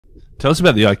Tell us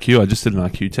about the IQ. I just did an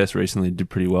IQ test recently. Did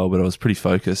pretty well, but I was pretty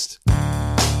focused.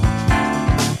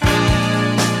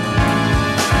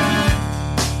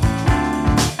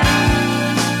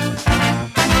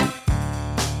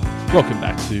 Welcome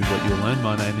back to What You'll Learn.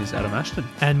 My name is Adam Ashton.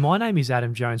 And my name is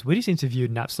Adam Jones. We just interviewed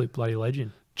an absolute bloody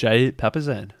legend. Jay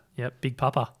Papasan. Yep, Big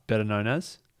Papa. Better known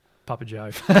as? Papa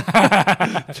Joe.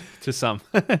 To some.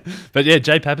 But yeah,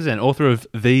 Jay Papasan, author of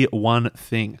The One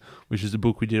Thing, which is a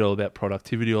book we did all about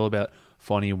productivity, all about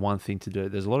finding one thing to do.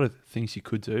 There's a lot of things you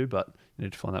could do, but you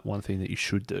need to find that one thing that you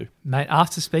should do. Mate,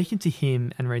 after speaking to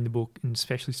him and reading the book, and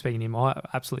especially speaking to him, I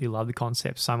absolutely love the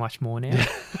concept so much more now.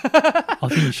 I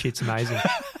think his shit's amazing.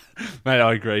 Mate,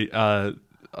 I agree. I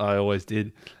always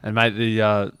did. And mate, it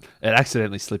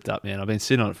accidentally slipped up, man. I've been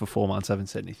sitting on it for 4 months. I haven't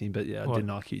said anything, but yeah, I did an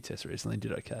IQ test recently.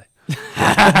 Did okay.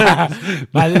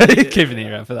 Mate, keep an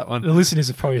ear out for that one. The listeners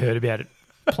have probably heard about it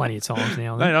plenty of times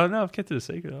now. Mate, no, I've kept it a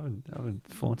secret. I haven't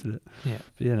flaunted it. Yeah.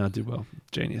 But yeah, no, I did well.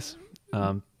 Genius.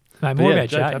 Mate, more about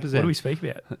Jay. What do we speak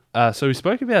about? So we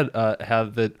spoke about how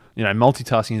that,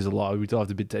 multitasking is a lie. We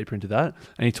dived a bit deeper into that.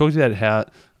 And he talked about how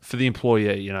for the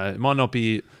employee, it might not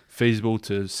be feasible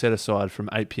to set aside from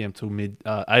 8 p.m. till 8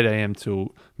 a.m.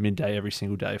 till midday every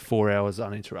single day, 4 hours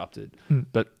uninterrupted.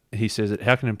 But he says that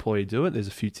how can an employee do it? There's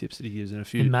a few tips that he gives, and a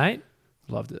few. And mate,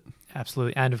 loved it.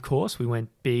 Absolutely. And of course, we went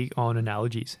big on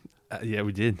analogies. Yeah,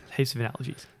 we did. Heaps of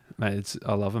analogies. Mate,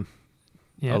 I love them.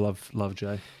 Yeah. I love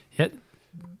Jay. Yeah.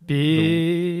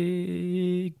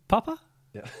 Big Papa?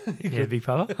 Yeah. Yeah, Big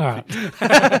Papa. All right.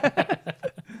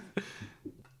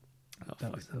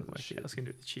 That was shit. I was going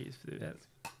to do the cheers for that.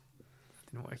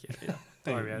 Didn't work out. Yeah.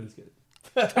 Sorry about it.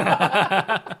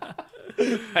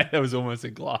 Hey, that was almost a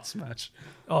glass match.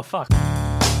 Oh, fuck.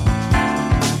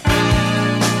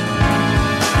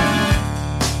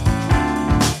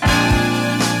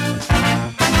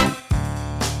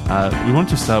 We want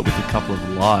to start with a couple of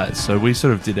lies. So we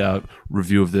sort of did our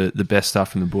review of the best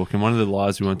stuff in the book, and one of the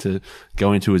lies we want to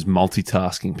go into is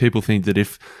multitasking. People think that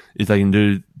if they can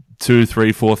do 2,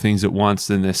 3, 4 things at once,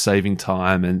 then they're saving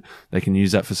time and they can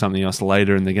use that for something else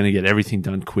later and they're going to get everything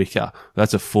done quicker.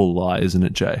 That's a full lie, isn't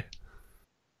it, Jay?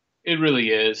 It really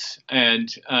is.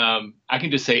 And I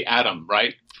can just say Adam,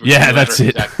 right? Yeah, that's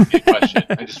it. Question.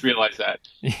 I just realized that.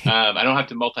 I don't have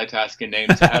to multitask in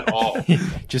names at all.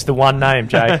 Just the one name,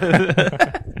 Jay. I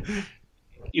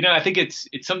think it's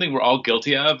something we're all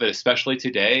guilty of, especially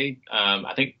today.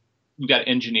 I think we've got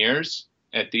engineers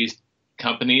at these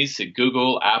companies at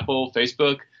Google, Apple,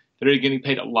 Facebook that are getting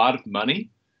paid a lot of money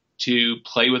to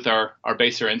play with our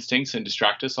baser instincts and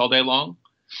distract us all day long.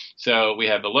 So we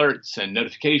have alerts and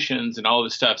notifications and all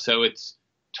this stuff. So it's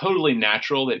totally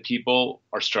natural that people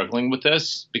are struggling with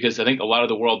this because I think a lot of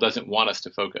the world doesn't want us to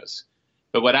focus.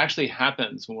 But what actually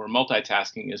happens when we're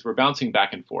multitasking is we're bouncing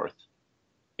back and forth.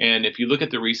 And if you look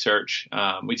at the research,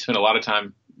 we spent a lot of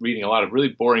time reading a lot of really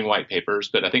boring white papers,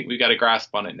 but I think we've got a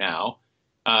grasp on it now.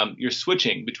 You're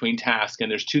switching between tasks,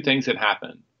 and there's 2 things that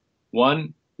happen.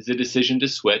 One is a decision to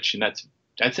switch, and that's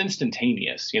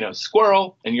instantaneous.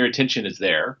 Squirrel, and your attention is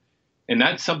there. And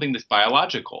that's something that's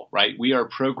biological, right? We are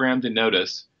programmed to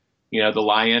notice, the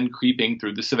lion creeping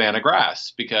through the savanna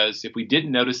grass, because if we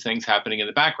didn't notice things happening in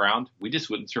the background, we just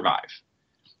wouldn't survive.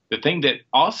 The thing that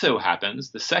also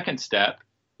happens, the second step,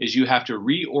 is you have to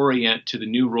reorient to the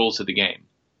new rules of the game.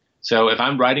 So if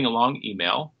I'm writing a long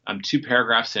email, I'm 2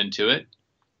 paragraphs into it,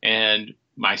 and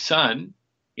my son,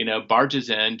 barges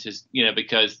in to,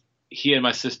 because he and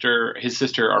his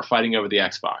sister are fighting over the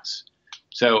Xbox.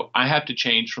 So I have to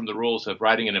change from the rules of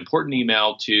writing an important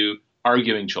email to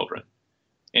arguing children.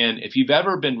 And if you've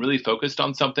ever been really focused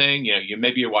on something,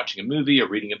 maybe you're watching a movie or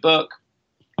reading a book,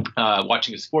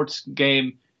 watching a sports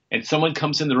game, and someone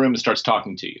comes in the room and starts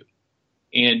talking to you.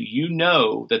 And you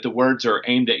know that the words are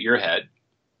aimed at your head.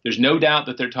 There's no doubt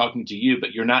that they're talking to you,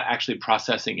 but you're not actually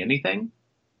processing anything.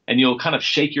 And you'll kind of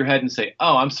shake your head and say,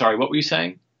 "Oh, I'm sorry, what were you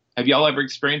saying?" Have y'all ever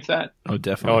experienced that? Oh,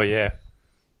 definitely. Oh, yeah.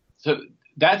 So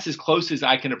that's as close as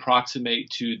I can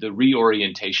approximate to the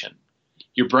reorientation.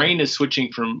 Your brain is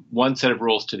switching from one set of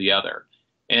rules to the other.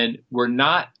 And we're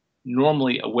not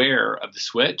normally aware of the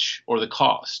switch or the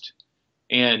cost.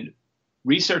 And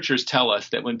researchers tell us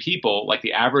that when people, like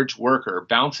the average worker,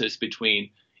 bounces between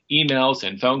emails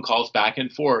and phone calls back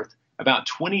and forth, about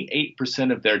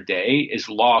 28% of their day is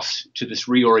lost to this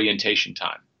reorientation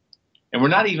time. And we're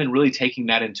not even really taking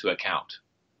that into account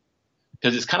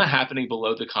because it's kind of happening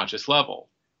below the conscious level.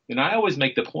 And I always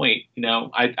make the point,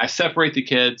 I separate the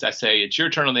kids. I say, it's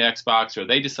your turn on the Xbox, or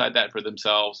they decide that for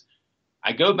themselves.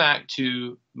 I go back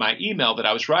to my email that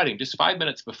I was writing just 5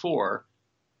 minutes before.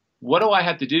 What do I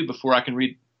have to do before I can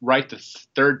write the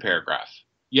 3rd paragraph?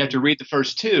 you have to read the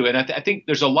first two. And I think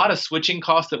there's a lot of switching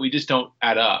costs that we just don't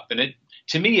add up. And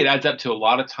to me, it adds up to a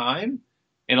lot of time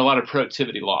and a lot of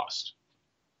productivity lost.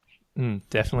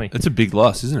 Definitely. It's a big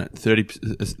loss, isn't it?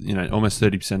 30, almost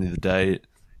 30% of the day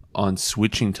on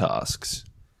switching tasks.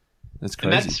 That's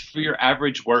crazy. And that's for your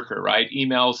average worker, right?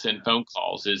 Emails and phone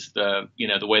calls is the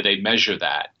way they measure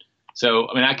that. So,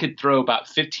 I mean, I could throw about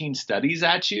 15 studies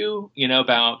at you,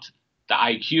 about the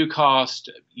IQ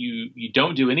cost. You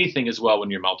don't do anything as well when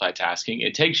you're multitasking.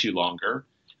 It takes you longer.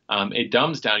 It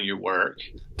dumbs down your work.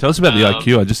 Tell us about the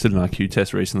IQ. I just did an IQ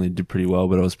test recently. Did pretty well,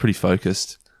 but I was pretty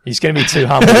focused. He's going to be too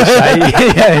humble to say.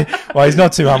 Yeah. Well, he's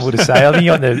not too humble to say. I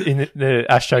think in the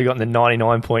Astro, you got in the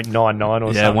 99.99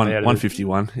 or something. Yeah,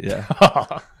 151.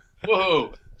 Yeah.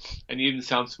 Whoa. And you even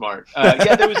sound smart.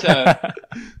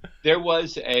 There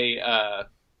was a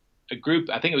group,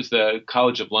 I think it was the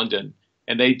College of London,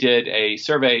 and they did a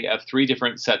survey of 3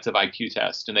 different sets of IQ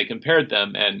tests, and they compared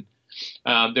them. And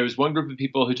there was one group of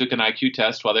people who took an IQ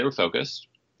test while they were focused.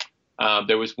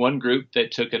 There was one group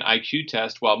that took an IQ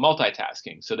test while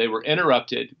multitasking. So they were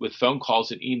interrupted with phone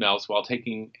calls and emails while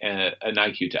taking an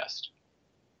IQ test.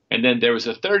 And then there was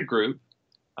a third group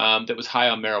that was high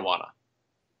on marijuana.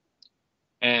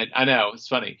 And I know, it's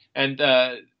funny. And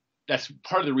that's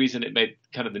part of the reason it made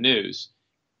kind of the news.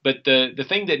 But the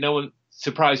thing that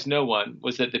surprised no one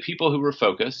was that the people who were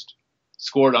focused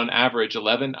scored on average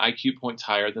 11 IQ points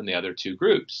higher than the other 2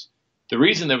 groups. The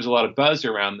reason there was a lot of buzz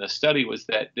around this study was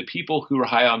that the people who were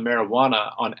high on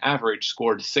marijuana on average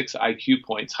scored 6 IQ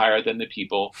points higher than the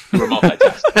people who were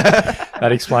multitasking.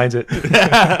 That explains it.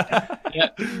 Yeah.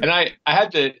 And I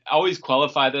had to always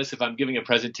qualify this if I'm giving a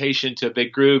presentation to a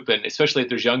big group, and especially if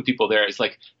there's young people there. It's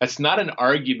like, that's not an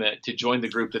argument to join the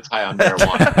group that's high on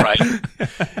marijuana,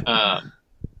 right?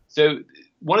 So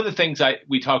one of the things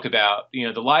we talk about,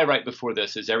 the lie right before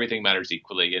this is everything matters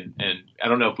equally. And I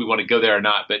don't know if we want to go there or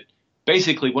not, but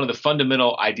basically one of the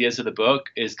fundamental ideas of the book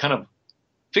is kind of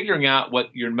figuring out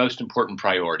what your most important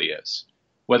priority is,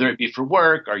 whether it be for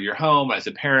work or your home as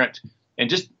a parent. And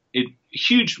just a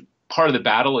huge part of the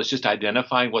battle is just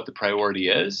identifying what the priority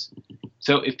is.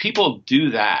 So if people do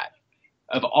that,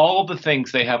 of all the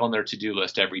things they have on their to-do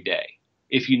list every day,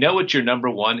 if you know what your number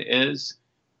one is,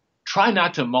 try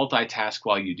not to multitask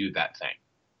while you do that thing.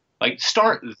 Like,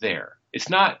 start there. It's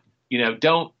not,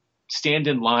 don't stand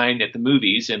in line at the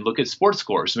movies and look at sports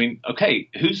scores. I mean, okay,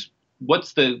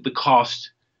 what's the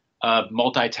cost of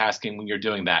multitasking when you're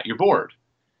doing that? You're bored.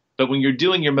 But when you're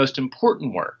doing your most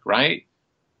important work, right,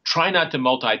 try not to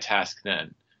multitask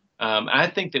then.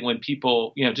 I think that when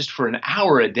people, just for an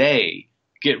hour a day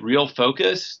get real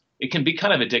focus, it can be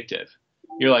kind of addictive.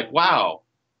 You're like, wow,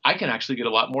 I can actually get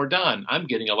a lot more done. I'm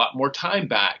getting a lot more time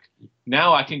back.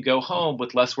 Now I can go home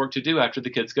with less work to do after the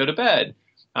kids go to bed.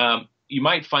 You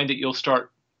might find that you'll stop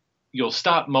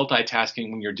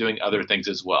multitasking when you're doing other things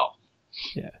as well.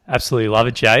 Yeah, absolutely love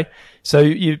it, Jay. So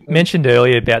you mentioned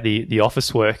earlier about the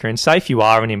office worker, and say if you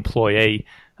are an employee,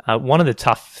 one of the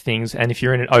tough things, and if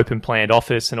you're in an open planned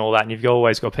office and all that, and you've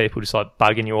always got people just like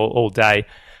bugging you all day,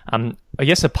 I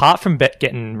guess apart from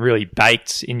getting really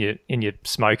baked in your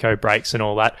smoko breaks and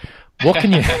all that, what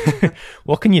can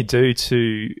you do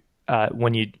to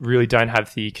when you really don't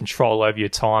have the control over your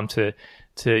time to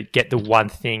get the one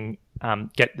thing,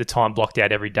 get the time blocked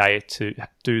out every day to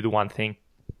do the one thing?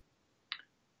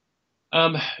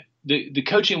 The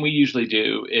coaching we usually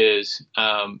do is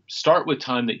start with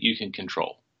time that you can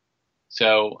control.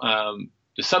 So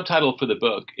the subtitle for the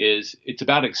book is it's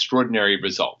about extraordinary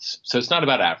results. So it's not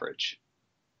about average.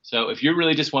 So if you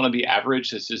really just want to be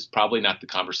average, this is probably not the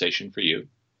conversation for you.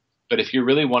 But if you're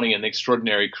really wanting an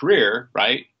extraordinary career,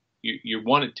 right, you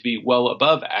want it to be well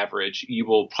above average, you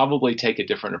will probably take a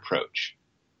different approach.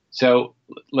 So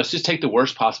let's just take the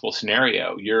worst possible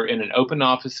scenario. You're in an open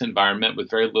office environment with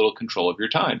very little control of your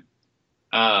time.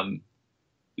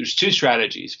 There's 2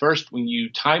 strategies. First, when you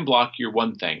time block your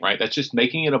one thing, right, that's just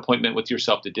making an appointment with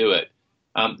yourself to do it.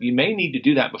 You may need to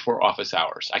do that before office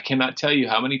hours. I cannot tell you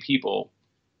how many people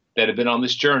that have been on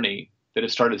this journey that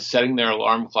have started setting their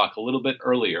alarm clock a little bit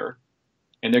earlier,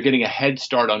 and they're getting a head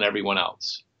start on everyone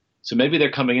else. So maybe they're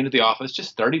coming into the office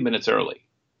just 30 minutes early.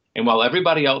 And while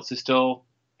everybody else is still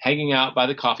hanging out by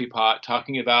the coffee pot,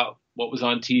 talking about what was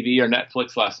on TV or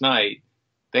Netflix last night,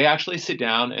 they actually sit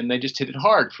down and they just hit it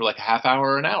hard for like a half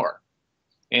hour or an hour.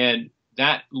 And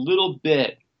that little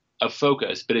bit of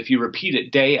focus, but if you repeat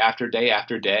it day after day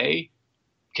after day,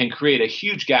 can create a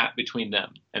huge gap between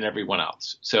them and everyone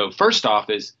else. So first off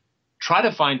is try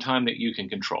to find time that you can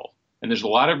control. And there's a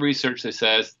lot of research that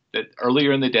says that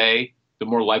earlier in the day, the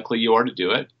more likely you are to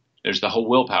do it. There's the whole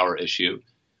willpower issue.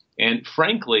 And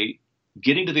frankly,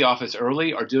 getting to the office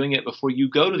early or doing it before you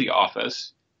go to the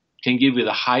office can give you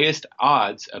the highest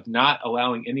odds of not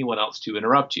allowing anyone else to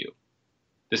interrupt you.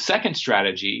 The second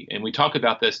strategy, and we talk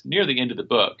about this near the end of the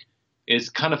book, is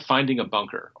kind of finding a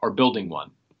bunker or building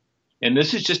one. And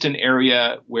this is just an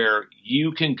area where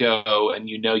you can go and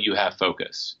you know you have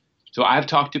focus. So I've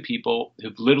talked to people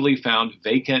who've literally found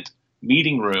vacant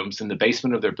meeting rooms in the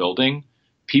basement of their building,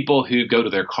 people who go to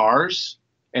their cars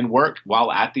and work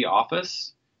while at the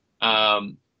office,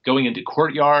 going into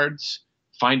courtyards,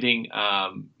 finding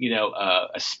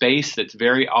a space that's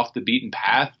very off the beaten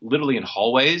path, literally in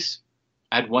hallways.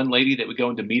 I had one lady that would go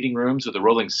into meeting rooms with a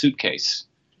rolling suitcase.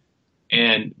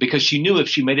 And because she knew if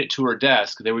she made it to her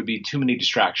desk, there would be too many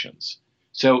distractions.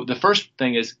 So the first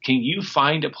thing is, can you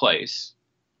find a place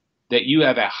that you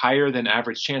have a higher than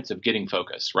average chance of getting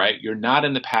focus, right? You're not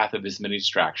in the path of as many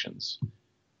distractions.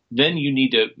 Then you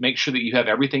need to make sure that you have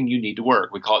everything you need to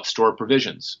work. We call it store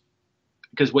provisions.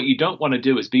 Because what you don't want to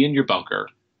do is be in your bunker.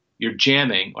 You're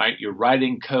jamming, right? You're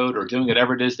writing code or doing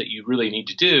whatever it is that you really need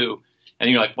to do. And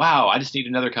you're like, wow, I just need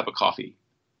another cup of coffee.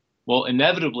 Well,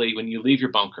 inevitably, when you leave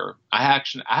your bunker, I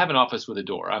have an office with a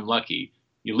door. I'm lucky.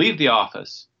 You leave the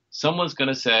office, someone's going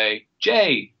to say,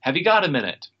 Jay, have you got a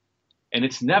minute? And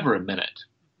it's never a minute.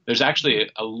 There's actually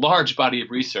a large body of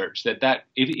research that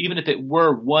even if it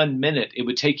were 1 minute, it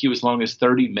would take you as long as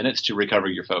 30 minutes to recover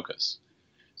your focus.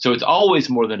 So it's always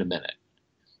more than a minute.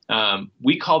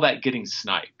 We call that getting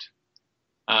sniped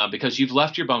because you've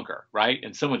left your bunker, right?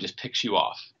 And someone just picks you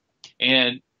off.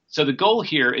 And so the goal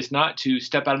here is not to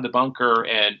step out of the bunker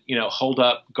and, hold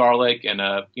up garlic and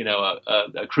a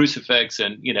crucifix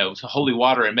and, holy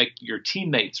water and make your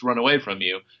teammates run away from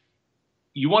you.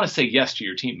 You want to say yes to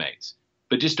your teammates,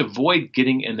 but just avoid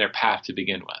getting in their path to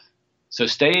begin with. So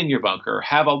stay in your bunker,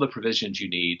 have all the provisions you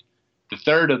need. The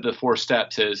third of the 4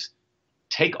 steps is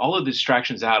take all of the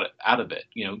distractions out of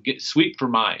it, sweep for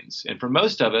minds. And for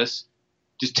most of us,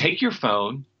 just take your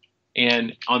phone.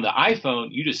 And on the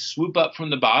iPhone, you just swoop up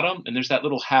from the bottom and there's that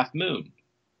little half moon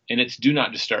and it's do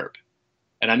not disturb.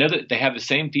 And I know that they have the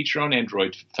same feature on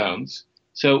Android phones.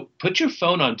 So put your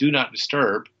phone on do not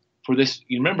disturb for this.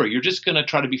 You remember, you're just going to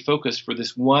try to be focused for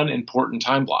this one important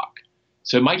time block.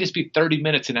 So it might just be 30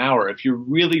 minutes, an hour. If you're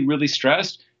really, really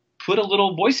stressed, put a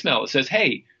little voicemail that says,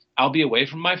 hey, I'll be away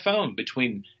from my phone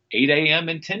between 8 a.m.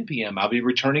 and 10 p.m. I'll be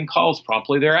returning calls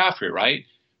promptly thereafter, right?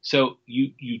 So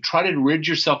you try to rid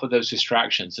yourself of those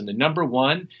distractions. And the number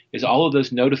one is all of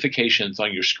those notifications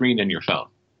on your screen and your phone.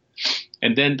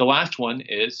 And then the last one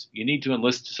is you need to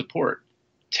enlist support.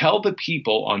 Tell the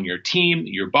people on your team,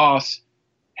 your boss,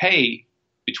 hey,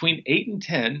 between 8 and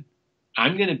 10,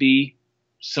 I'm going to be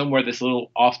somewhere that's a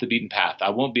little off the beaten path. I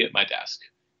won't be at my desk.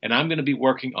 And I'm going to be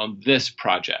working on this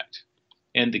project.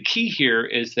 And the key here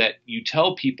is that you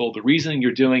tell people the reason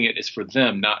you're doing it is for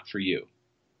them, not for you.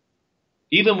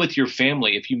 Even with your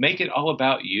family, if you make it all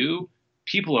about you,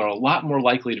 people are a lot more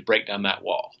likely to break down that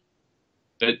wall.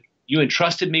 But you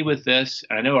entrusted me with this,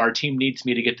 and I know our team needs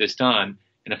me to get this done.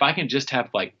 And if I can just have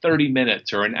like 30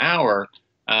 minutes or an hour,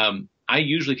 I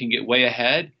usually can get way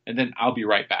ahead, and then I'll be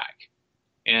right back.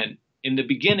 And in the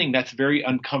beginning, that's a very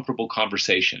uncomfortable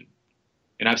conversation.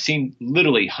 And I've seen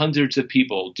literally hundreds of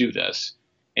people do this.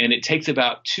 And it takes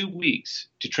about 2 weeks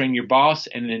to train your boss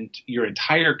and then your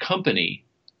entire company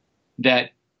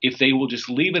that if they will just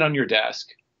leave it on your desk,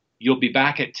 you'll be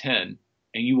back at 10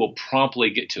 and you will promptly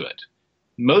get to it.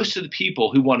 Most of the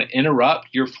people who want to interrupt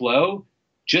your flow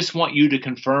just want you to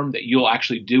confirm that you'll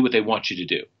actually do what they want you to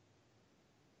do.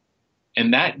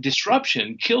 And that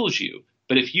disruption kills you.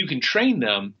 But if you can train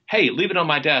them, hey, leave it on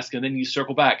my desk, and then you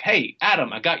circle back, hey,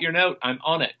 Adam, I got your note. I'm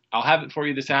on it. I'll have it for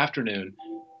you this afternoon.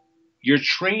 You're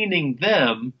training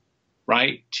them,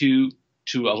 right, to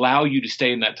allow you to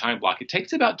stay in that time block. It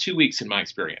takes about 2 weeks in my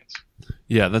experience.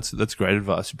 Yeah, that's great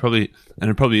advice. It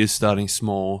probably is starting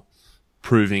small,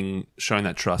 showing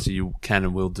that trust that you can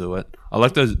and will do it. I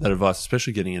like that advice,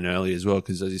 especially getting in early as well,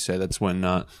 because as you say, that's when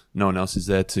no one else is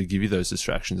there to give you those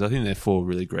distractions. I think they're 4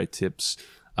 really great tips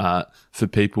for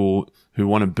people who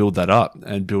want to build that up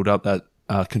and build up that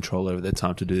control over their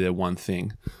time to do their one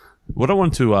thing. What I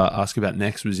wanted to ask about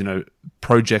next was,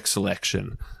 project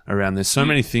selection around. There's so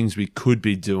many things we could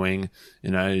be doing.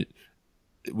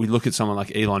 We look at someone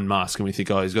like Elon Musk and we think,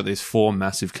 oh, he's got these 4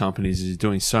 massive companies. He's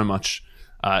doing so much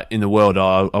in the world.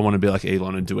 Oh, I want to be like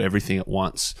Elon and do everything at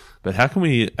once. But how can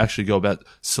we actually go about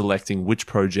selecting which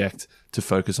project to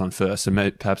focus on first? And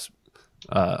maybe, perhaps,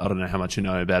 I don't know how much you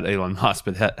know about Elon Musk,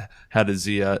 but how do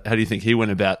you think he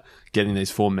went about getting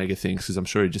these 4 mega things? Because I'm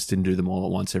sure he just didn't do them all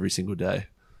at once every single day.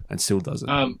 And still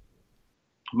doesn't.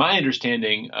 My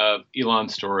understanding of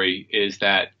Elon's story is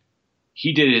that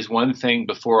he did his one thing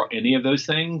before any of those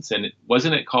things, and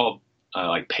wasn't it called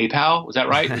like PayPal? Was that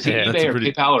right? Was it Yeah, eBay or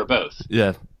PayPal or both?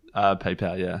 Yeah,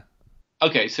 PayPal. Yeah.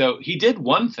 Okay, so he did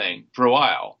one thing for a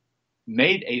while,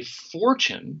 made a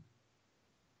fortune,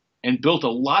 and built a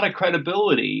lot of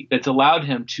credibility that's allowed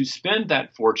him to spend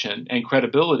that fortune and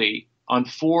credibility on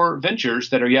 4 ventures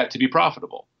that are yet to be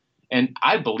profitable. And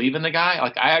I believe in the guy.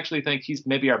 Like, I actually think he's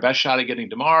maybe our best shot at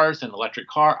getting to Mars, an electric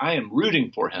car. I am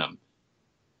rooting for him.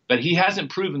 But he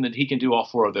hasn't proven that he can do all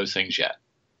 4 of those things yet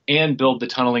and build the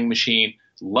tunneling machine.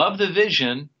 Love the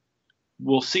vision.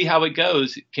 We'll see how it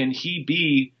goes. Can he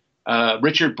be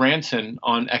Richard Branson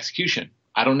on execution?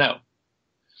 I don't know.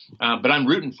 But I'm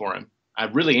rooting for him. I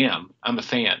really am. I'm a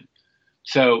fan.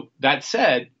 So that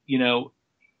said,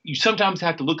 you sometimes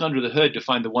have to look under the hood to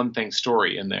find the one thing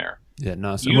story in there. Yeah,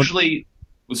 nice. Usually,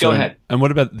 go ahead. And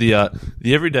what about the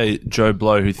everyday Joe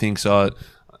Blow who thinks, I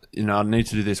need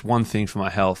to do this one thing for my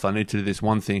health. I need to do this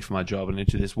one thing for my job. I need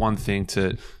to do this one thing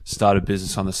to start a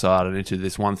business on the side. I need to do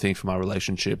this one thing for my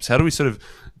relationships. How do we sort of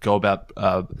go about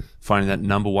finding that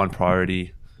number one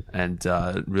priority and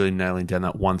really nailing down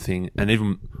that one thing, and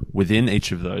even within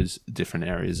each of those different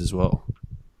areas as well?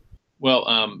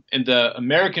 Well, in the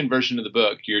American version of the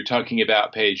book, you're talking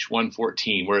about page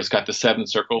 114, where it's got the 7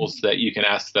 circles that you can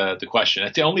ask the question.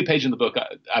 It's the only page in the book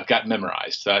I've got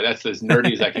memorized. So that's as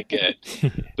nerdy as I can get.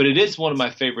 But it is one of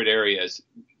my favorite areas.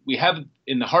 We have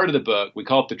in the heart of the book, we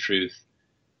call it the truth,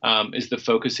 is the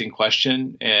focusing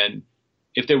question. And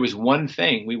if there was one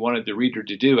thing we wanted the reader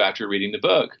to do after reading the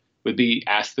book, would be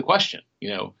ask the question,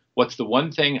 what's the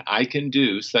one thing I can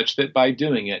do such that by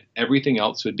doing it, everything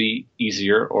else would be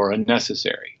easier or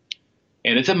unnecessary?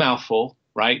 And it's a mouthful,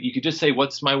 right? You could just say,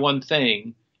 what's my one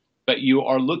thing? But you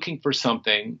are looking for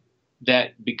something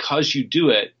that because you do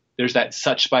it, there's that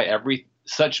such by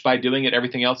doing it,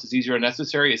 everything else is easier or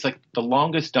necessary. It's like the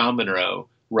longest domino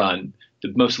run,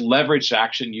 the most leveraged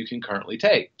action you can currently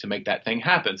take to make that thing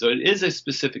happen. So it is a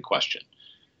specific question.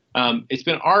 It's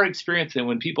been our experience that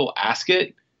when people ask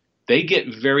it, they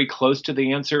get very close to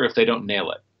the answer if they don't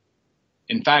nail it.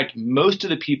 In fact, most of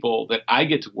the people that I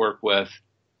get to work with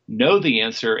know the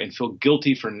answer and feel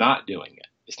guilty for not doing it.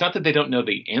 It's not that they don't know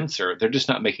the answer. They're just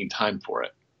not making time for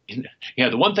it.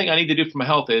 The one thing I need to do for my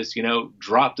health is,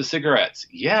 drop the cigarettes.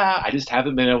 Yeah, I just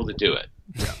haven't been able to do it.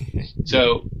 Yeah.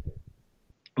 So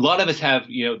a lot of us have,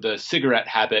 the cigarette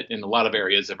habit in a lot of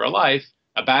areas of our life,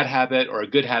 a bad habit or a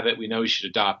good habit we know we should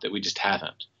adopt that we just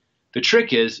haven't. The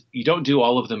trick is you don't do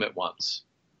all of them at once.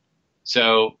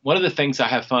 So one of the things I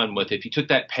have fun with, if you took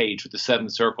that page with the 7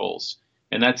 circles,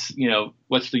 and that's,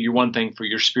 what's your one thing for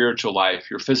your spiritual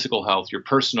life, your physical health, your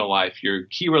personal life, your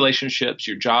key relationships,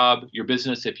 your job, your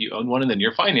business, if you own one, and then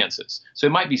your finances. So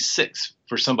it might be 6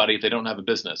 for somebody if they don't have a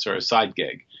business or a side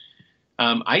gig.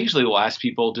 I usually will ask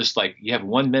people just like, you have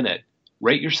 1 minute,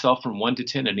 rate yourself from 1 to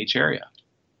 10 in each area.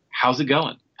 How's it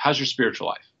going? How's your spiritual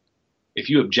life? If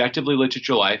you objectively looked at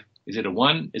your life, is it a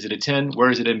 1? Is it a 10?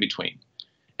 Where is it in between?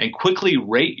 And quickly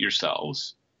rate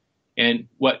yourselves. And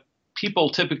what people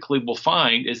typically will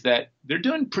find is that they're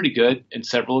doing pretty good in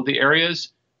several of the areas,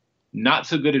 not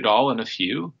so good at all in a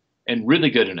few, and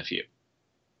really good in a few.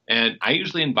 And I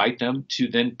usually invite them to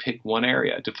then pick one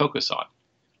area to focus on.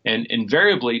 And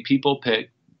invariably, people pick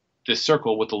the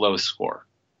circle with the lowest score.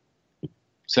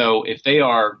 So if they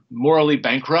are morally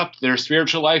bankrupt, their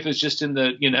spiritual life is just in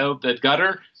the, the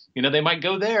gutter, they might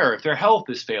go there. If their health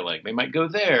is failing, they might go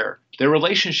there. Their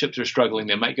relationships are struggling,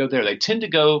 they might go there. They tend to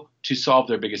go to solve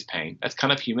their biggest pain. That's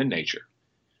kind of human nature.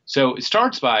 So it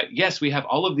starts by, yes, we have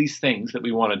all of these things that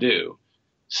we want to do.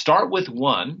 Start with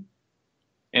one.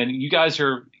 And you guys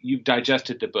you've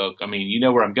digested the book. I mean, you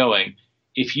know where I'm going.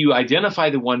 If you identify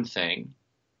the one thing,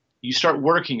 you start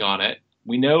working on it.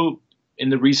 We know in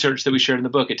the research that we shared in the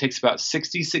book, it takes about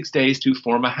 66 days to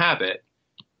form a habit.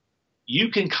 You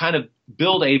can kind of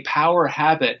build a power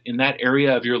habit in that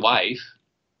area of your life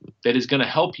that is going to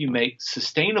help you make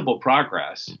sustainable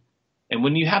progress. And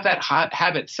when you have that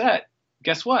habit set,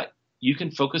 guess what? You can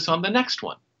focus on the next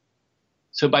one.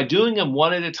 So by doing them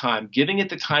one at a time, giving it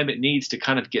the time it needs to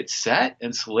kind of get set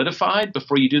and solidified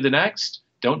before you do the next,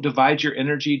 don't divide your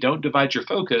energy, don't divide your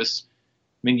focus.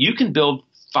 I mean, you can build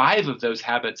 5 of those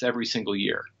habits every single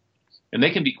year, and they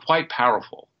can be quite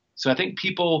powerful. So I think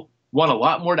people want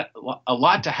a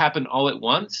lot to happen all at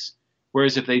once,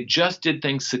 whereas if they just did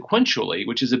things sequentially,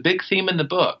 which is a big theme in the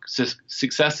book,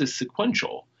 success is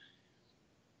sequential,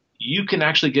 you can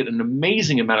actually get an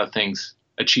amazing amount of things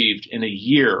achieved in a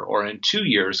year or in 2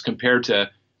 years compared to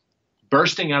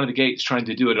bursting out of the gates trying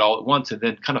to do it all at once and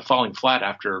then kind of falling flat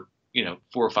after 4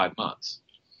 or 5 months.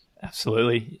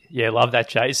 Absolutely. Yeah, love that,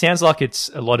 Jay. It sounds like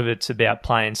a lot of it's about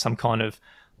playing some kind of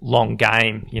long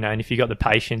game, and if you've got the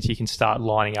patience, you can start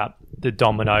lining up the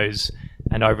dominoes,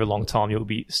 and over a long time, you'll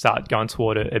start going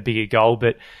toward a bigger goal.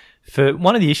 But for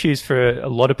one of the issues for a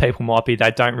lot of people might be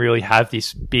they don't really have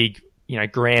this big,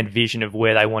 grand vision of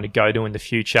where they want to go to in the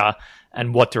future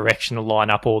and what direction to line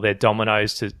up all their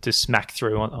dominoes to smack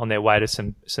through on their way to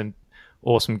some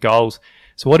awesome goals.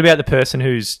 So what about the person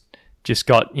who's just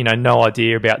got, no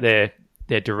idea about their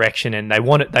direction, and they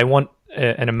want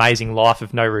an amazing life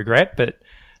of no regret, but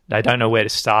they don't know where to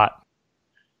start?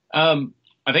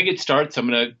 I think it starts. I'm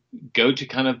going to go to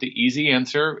kind of the easy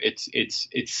answer. It's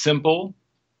simple.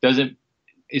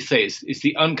 It's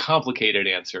the uncomplicated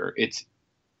answer. It's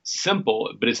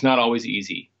simple, but it's not always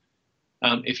easy.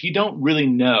 If you don't really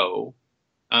know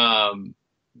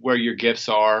where your gifts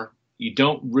are,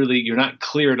 you're not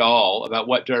clear at all about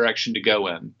what direction to go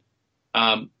in.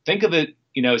 Think of it,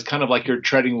 as kind of like you're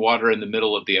treading water in the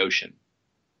middle of the ocean.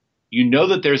 You know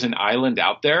that there's an island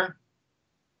out there,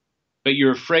 but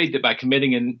you're afraid that by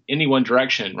committing in any one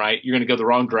direction, right, you're going to go the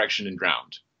wrong direction and drown.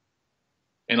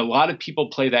 And a lot of people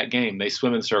play that game. They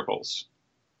swim in circles.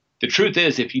 The truth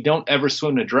is, if you don't ever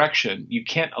swim in a direction, you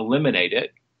can't eliminate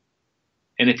it.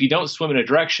 And if you don't swim in a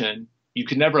direction, you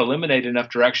can never eliminate enough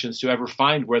directions to ever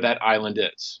find where that island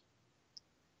is.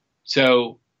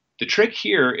 So the trick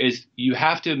here is you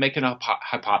have to make an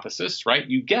hypothesis, right?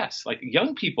 You guess. Like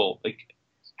young people,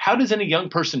 how does any young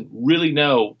person really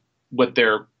know what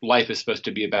their life is supposed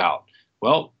to be about?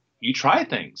 Well, you try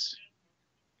things.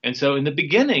 And so in the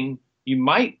beginning, you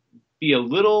might be a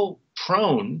little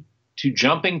prone to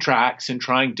jumping tracks and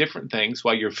trying different things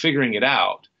while you're figuring it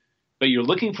out. But you're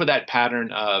looking for that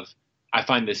pattern of, I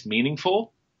find this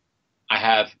meaningful. I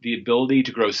have the ability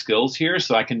to grow skills here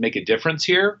so I can make a difference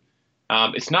here.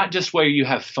 It's not just where you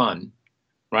have fun,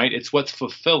 right? It's what's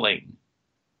fulfilling.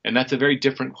 And that's a very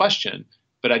different question.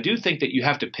 But I do think that you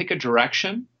have to pick a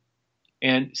direction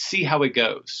and see how it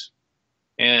goes.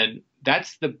 And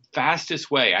that's the fastest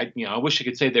way. I wish I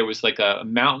could say there was like a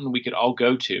mountain we could all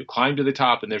go to, climb to the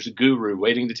top, and there's a guru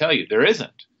waiting to tell you. There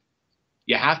isn't.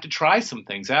 You have to try some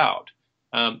things out.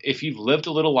 If you've lived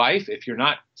a little life, if you're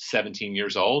not 17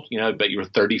 years old, but you're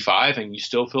 35 and you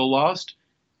still feel lost,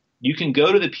 you can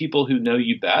go to the people who know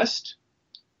you best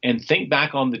and think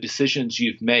back on the decisions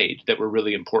you've made that were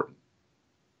really important.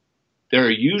 There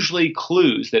are usually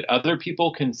clues that other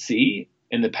people can see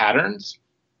in the patterns,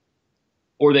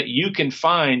 or that you can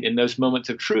find in those moments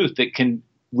of truth that can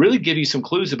really give you some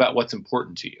clues about what's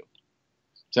important to you.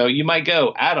 So you might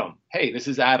go, Adam, hey, this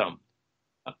is Adam.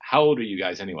 How old are you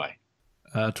guys anyway?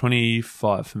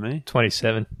 25 for me.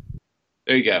 27.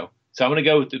 There you go. So I'm going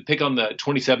to go pick on the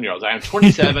 27-year-olds. I am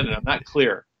 27 and I'm not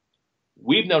clear.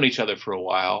 We've known each other for a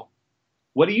while.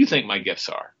 What do you think my gifts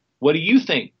are? What do you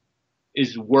think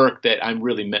is work that I'm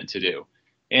really meant to do?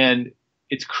 And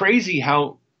it's crazy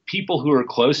how people who are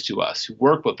close to us, who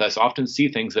work with us, often see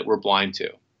things that we're blind to.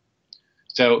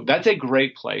 So that's a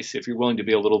great place if you're willing to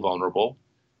be a little vulnerable.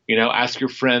 Ask your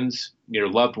friends, your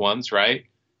loved ones, right?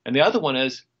 And the other one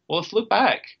is, well, let's look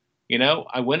back.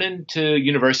 I went into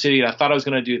university and I thought I was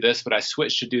going to do this, but I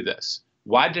switched to do this.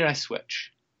 Why did I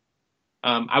switch?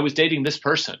 I was dating this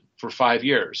person for 5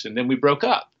 years and then we broke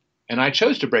up and I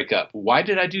chose to break up. Why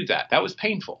did I do that? That was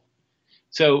painful.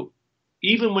 So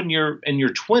even when you're in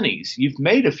your 20s, you've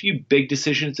made a few big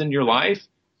decisions in your life.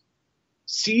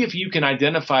 See if you can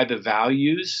identify the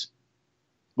values,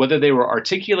 whether they were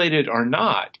articulated or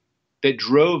not, that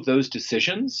drove those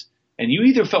decisions. And you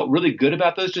either felt really good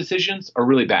about those decisions or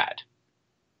really bad.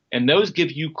 And those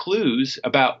give you clues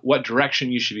about what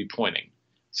direction you should be pointing.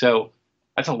 So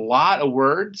that's a lot of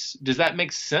words. Does that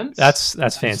make sense? That's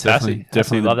fantastic.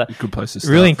 Definitely love that. Good place to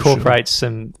start. Really incorporates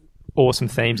some awesome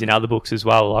themes in other books as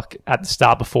well. Like at the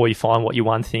start, before you find what your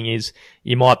one thing is,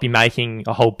 you might be making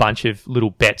a whole bunch of little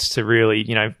bets to really,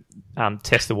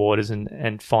 test the waters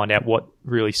and find out what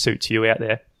really suits you out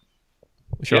there,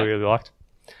 which I really liked.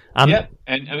 And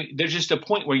there's just a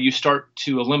point where you start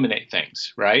to eliminate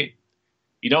things, right?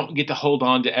 You don't get to hold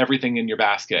on to everything in your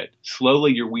basket.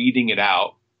 Slowly you're weeding it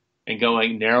out and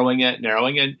narrowing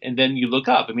it, and then you look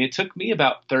up. It took me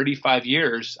about 35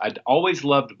 years. I'd always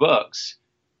loved books.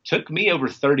 Took me over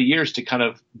 30 years to kind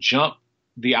of jump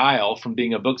the aisle from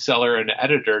being a bookseller and an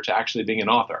editor to actually being an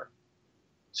author.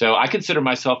 So I consider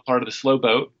myself part of the slow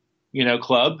boat,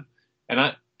 club,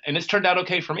 and it's turned out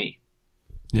okay for me.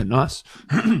 Yeah, nice.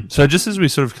 So just as we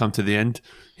sort of come to the end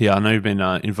here, I know you've been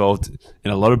involved in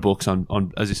a lot of books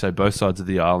on, as you say, both sides of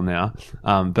the aisle now.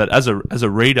 But as a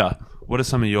reader, what are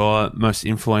some of your most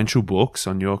influential books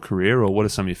on your career, or what are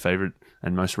some of your favorite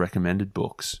and most recommended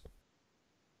books?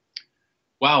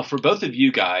 Wow, for both of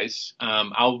you guys,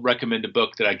 I'll recommend a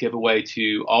book that I give away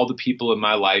to all the people in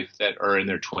my life that are in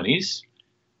their 20s.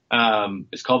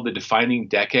 It's called The Defining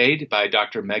Decade by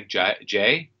Dr. Meg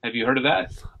Jay. Have you heard of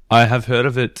that? I have heard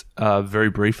of it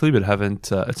very briefly, but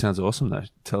haven't. It sounds awesome, though.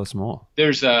 Tell us more.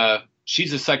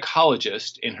 She's a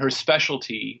psychologist, and her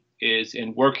specialty is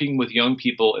in working with young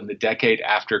people in the decade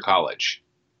after college.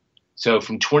 So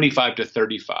from 25 to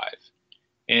 35.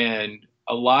 And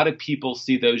a lot of people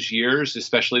see those years,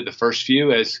 especially the first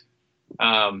few, as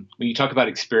when you talk about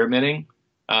experimenting,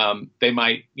 they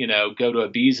might, go to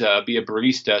Ibiza, be a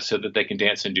barista so that they can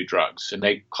dance and do drugs. And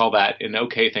they call that an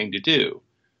okay thing to do.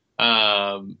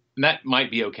 And that might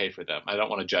be okay for them. I don't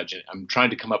want to judge it. I'm trying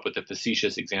to come up with a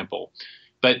facetious example.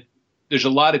 But there's a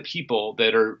lot of people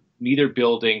that are neither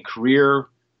building career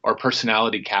or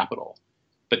personality capital.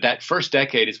 But that first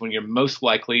decade is when you're most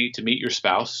likely to meet your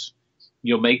spouse.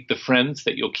 You'll make the friends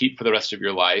that you'll keep for the rest of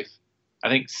your life. I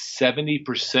think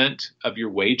 70% of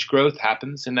your wage growth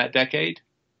happens in that decade.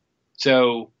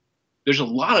 So there's a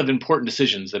lot of important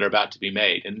decisions that are about to be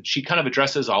made. And she kind of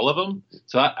addresses all of them.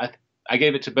 So I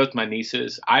gave it to both my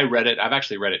nieces. I read it. I've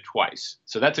actually read it twice.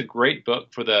 So that's a great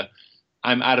book for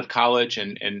I'm out of college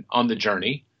and on the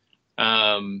journey.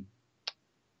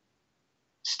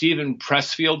 Stephen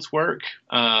Pressfield's work,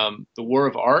 The War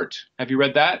of Art. Have you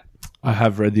read that? I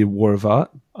have read The War of Art.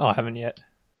 Oh, I haven't yet.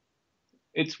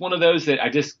 It's one of those that I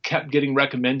just kept getting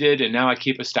recommended, and now I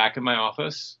keep a stack in my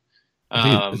office. I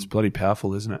think it's bloody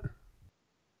powerful, isn't it?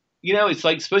 It's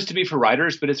like supposed to be for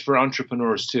writers, but it's for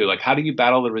entrepreneurs too. Like, how do you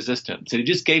battle the resistance? And it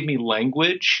just gave me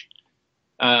language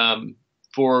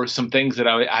for some things that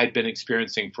I had been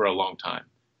experiencing for a long time.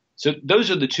 So those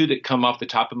are the two that come off the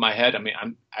top of my head. I mean,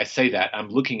 I say that I'm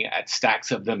looking at stacks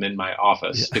of them in my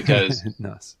office because,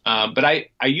 nice. But I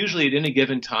usually at any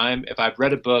given time, if I've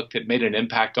read a book that made an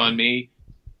impact on me,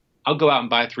 I'll go out and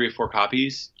buy 3 or 4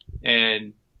 copies.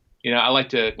 And, I like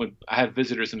to, when I have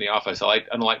visitors in the office, I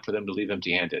don't like for them to leave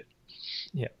empty-handed.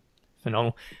 Yeah.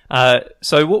 Phenomenal.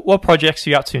 So what projects are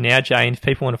you up to now, Jay? And if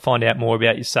people want to find out more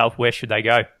about yourself, where should they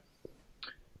go?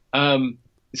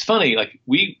 It's funny, like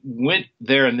we went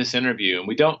there in this interview and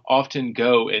we don't often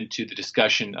go into the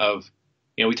discussion of,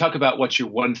 we talk about what's your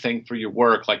one thing for your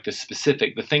work, like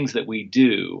the things that we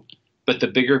do, but the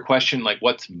bigger question, like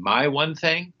what's my one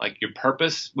thing, like your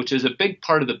purpose, which is a big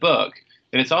part of the book.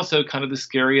 And it's also kind of the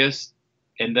scariest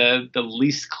and the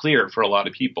least clear for a lot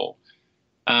of people.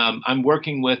 I'm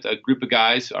working with a group of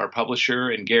guys, our publisher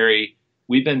and Gary.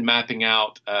 We've been mapping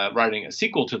out writing a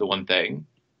sequel to The One Thing.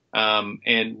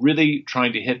 And really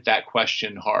trying to hit that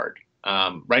question hard.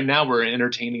 Right now we're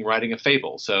entertaining writing a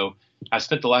fable. So I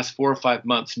spent the last 4 or 5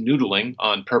 months noodling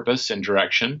on purpose and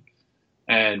direction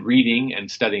and reading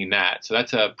and studying that. So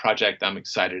that's a project I'm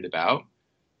excited about.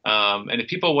 And if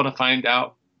people want to find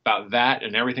out about that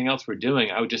and everything else we're doing,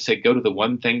 I would just say go to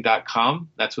theonething.com.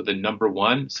 That's with the number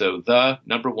 1. So the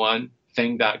number 1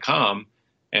 thing.com.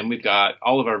 And we've got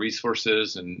all of our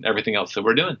resources and everything else that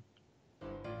we're doing.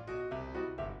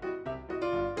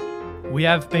 We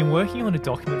have been working on a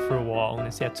document for a while, and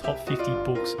it's our top 50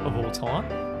 books of all time,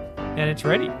 and it's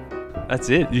ready. That's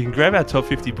it. You can grab our top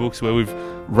 50 books where we've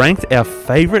ranked our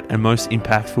favourite and most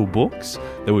impactful books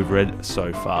that we've read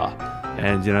so far.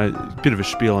 And, a bit of a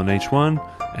spiel on each one,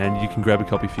 and you can grab a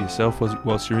copy for yourself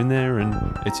whilst you're in there, and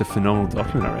it's a phenomenal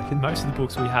document, I reckon. Most of the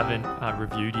books we haven't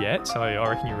reviewed yet, so I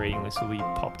reckon your reading list will be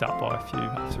popped up by a few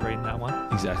after reading that one.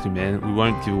 Exactly, man. We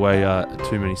won't give away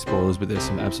too many spoilers, but there's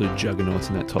some absolute juggernauts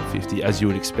in that top 50, as you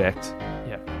would expect.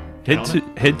 Yeah.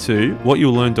 Head to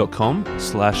whatyou'll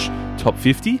learn.com/top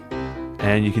 50,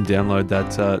 and you can download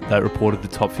that report of the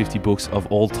top 50 books of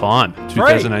all time,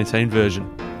 2018 version.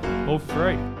 All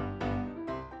free.